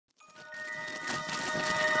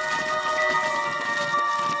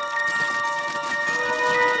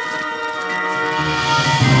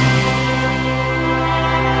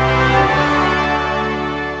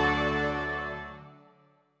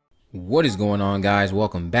What is going on, guys?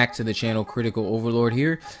 Welcome back to the channel. Critical Overlord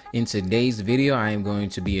here. In today's video, I am going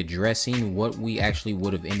to be addressing what we actually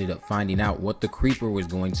would have ended up finding out what the Creeper was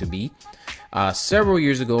going to be. Several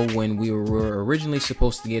years ago, when we were originally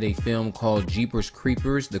supposed to get a film called Jeepers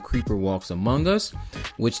Creepers, The Creeper Walks Among Us,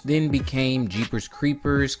 which then became Jeepers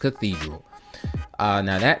Creepers Cathedral.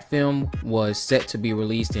 Now that film was set to be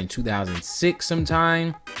released in 2006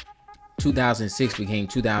 sometime. 2006 became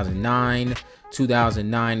 2009.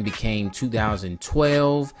 2009 became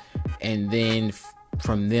 2012, and then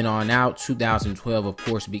from then on out, 2012 of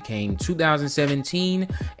course became 2017,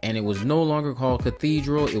 and it was no longer called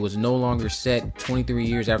Cathedral. It was no longer set 23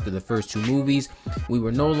 years after the first two movies. We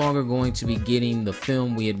were no longer going to be getting the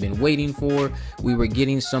film we had been waiting for. We were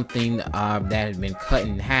getting something that had been cut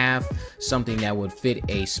in half, something that would fit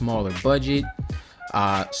a smaller budget.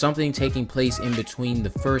 Something taking place in between the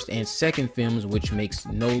first and second films, which makes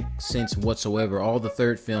no sense whatsoever. All the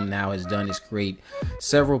third film now has done is create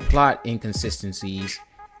several plot inconsistencies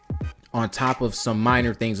on top of some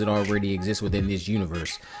minor things that already exist within this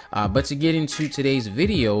universe. But to get into today's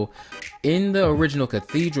video, in the original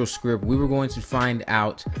Cathedral script, we were going to find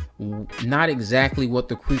out not exactly what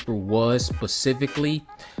the Creeper was specifically,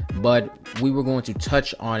 but we were going to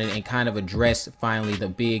touch on it and kind of address finally the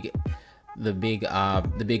big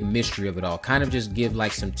mystery of it all. Kind of just give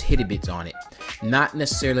like some tidbits on it. Not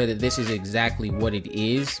necessarily that this is exactly what it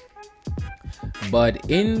is, but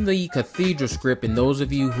in the Cathedral script, and those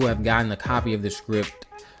of you who have gotten a copy of the script,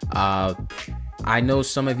 I know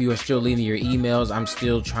some of you are still leaving your emails. I'm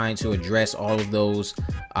still trying to address all of those.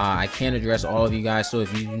 I can't address all of you guys, so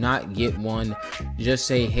if you do not get one, just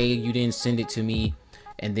say, hey, you didn't send it to me,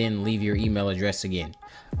 and then leave your email address again.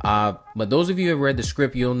 But those of you who have read the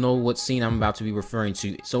script, you'll know what scene I'm about to be referring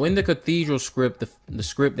to. So in the Cathedral script, the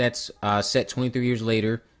script that's set 23 years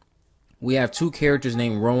later, we have two characters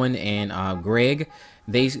named Rowan and Greg.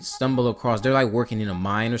 They stumble across, they're like working in a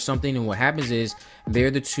mine or something, and what happens is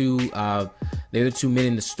they're the two men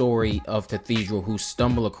in the story of Cathedral who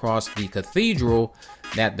stumble across the cathedral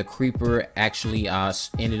that the Creeper actually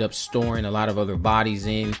ended up storing a lot of other bodies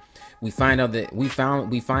in. We find out that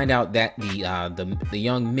the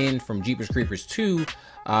young men from Jeepers Creepers 2,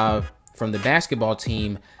 from the basketball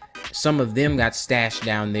team, some of them got stashed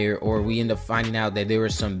down there, or we end up finding out that there were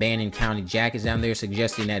some Bannon County jackets down there,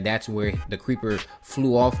 suggesting that that's where the Creeper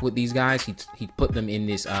flew off with these guys. He put them in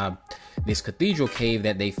this this cathedral cave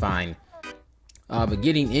that they find. But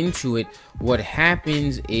getting into it, what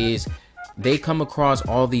happens is they come across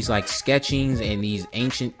all these like sketchings and these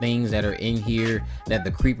ancient things that are in here that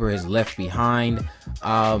the Creeper has left behind.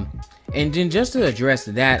 And then just to address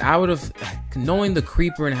that, I would have, knowing the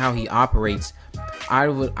Creeper and how he operates, I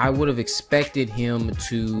would have expected him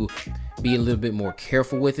to be a little bit more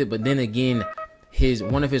careful with it. But then again,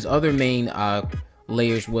 one of his other main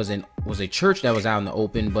layers was a church that was out in the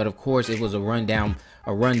open, but of course it was a rundown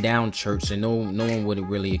church, so no one would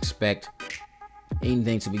really expect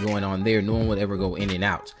anything to be going on there. No one would ever go in and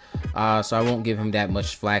out, so I won't give him that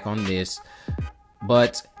much flack on this.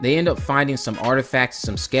 But they end up finding some artifacts,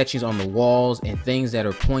 some sketches on the walls, and things that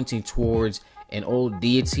are pointing towards an old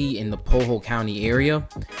deity in the Poho County area.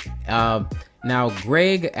 Now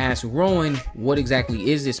Greg asked Rowan, what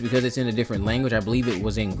exactly is this, because it's in a different language. I believe it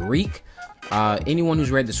was in Greek. Anyone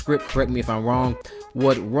who's read the script, correct me if I'm wrong.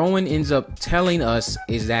 What Rowan ends up telling us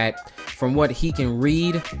is that from what he can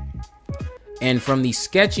read, and from the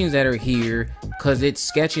sketchings that are here, because it's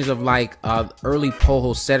sketches of like early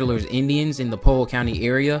Poho settlers, Indians in the Poho County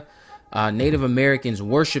area, Native Americans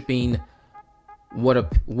worshiping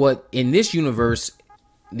what in this universe,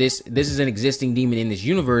 this is an existing demon in this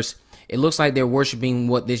universe. It looks like they're worshiping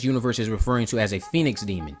what this universe is referring to as a phoenix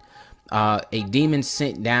demon, a demon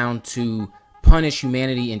sent down to punish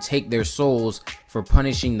humanity and take their souls for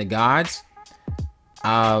punishing the gods.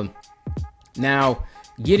 Now,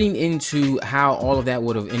 getting into how all of that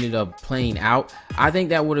would have ended up playing out, I think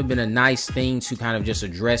that would have been a nice thing to kind of just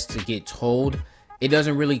address, to get told. It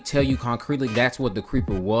doesn't really tell you concretely that's what the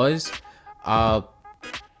Creeper was. But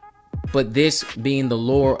this being the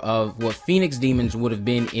lore of what Phoenix demons would have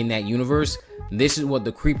been in that universe, this is what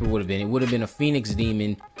the Creeper would have been. It would have been a Phoenix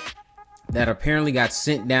demon that apparently got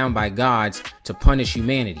sent down by gods to punish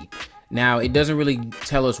humanity. Now, it doesn't really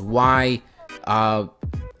tell us why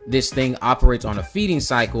this thing operates on a feeding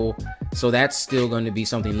cycle, so that's still going to be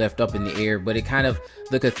something left up in the air. But it kind of,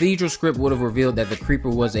 the Cathedral script would have revealed that the Creeper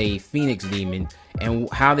was a Phoenix demon, and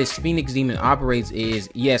how this Phoenix demon operates is,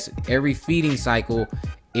 yes, every feeding cycle,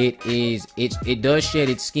 it does shed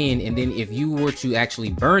its skin, and then if you were to actually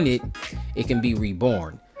burn it, it can be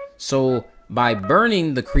reborn. So by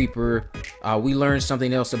burning the creeper, we learned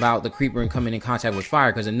something else about the creeper and coming in contact with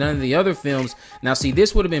fire, because in none of the other films, now see,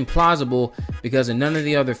 this would have been plausible because in none of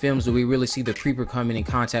the other films do we really see the creeper coming in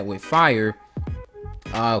contact with fire.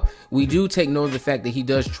 We do take note of the fact that he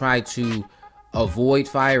does try to avoid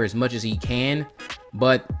fire as much as he can,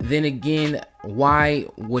 but then again, why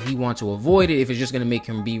would he want to avoid it if it's just going to make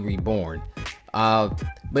him be reborn?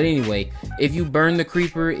 But anyway, if you burn the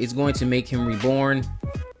creeper, it's going to make him reborn.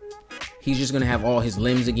 He's just going to have all his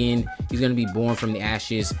limbs again. He's going to be born from the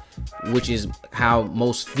ashes, which is how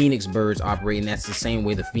most phoenix birds operate, and that's the same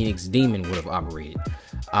way the phoenix demon would have operated.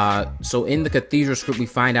 So in the cathedral script, we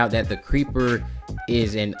find out that the creeper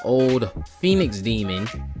is an old phoenix demon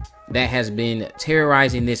that has been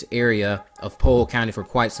terrorizing this area of Poho County for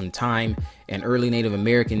quite some time. And early Native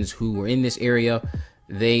Americans who were in this area,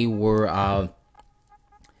 they were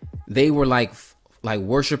like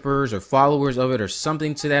worshipers or followers of it, or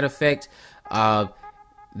something to that effect.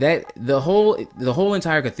 That the whole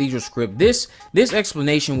entire cathedral script, this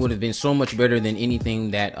explanation would have been so much better than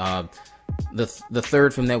anything that the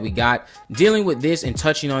third film that we got. Dealing with this and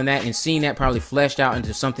touching on that and seeing that probably fleshed out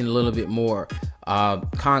into something a little bit more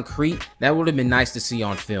concrete, that would have been nice to see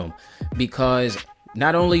on film, because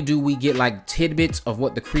not only do we get like tidbits of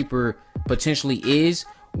what the creeper potentially is,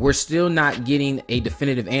 we're still not getting a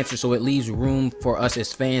definitive answer, so it leaves room for us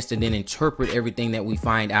as fans to then interpret everything that we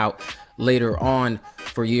find out later on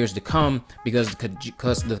for years to come, because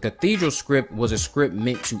the cathedral script was a script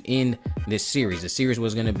meant to end this series. The series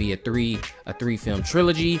was going to be a three film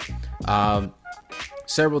trilogy.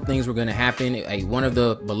 Several things were going to happen. One of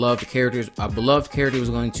the beloved characters was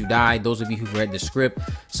going to die. Those of you who've read the script,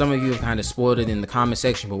 some of you have kind of spoiled it in the comment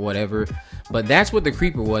section, but whatever. But that's what the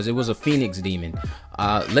creeper was. It was a phoenix demon.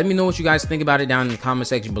 Let me know what you guys think about it down in the comment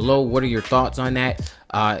section below. What are your thoughts on that?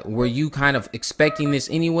 Were you kind of expecting this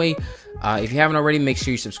anyway? If you haven't already, make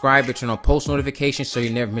sure you subscribe and turn on post notifications so you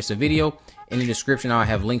never miss a video. In the description, I'll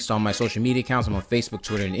have links to all my social media accounts. I'm on Facebook,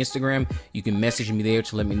 Twitter, and Instagram. You can message me there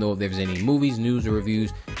to let me know if there's any movies, news, or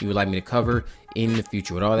reviews you would like me to cover in the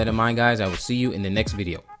future. With all that in mind, guys, I will see you in the next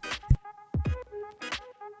video.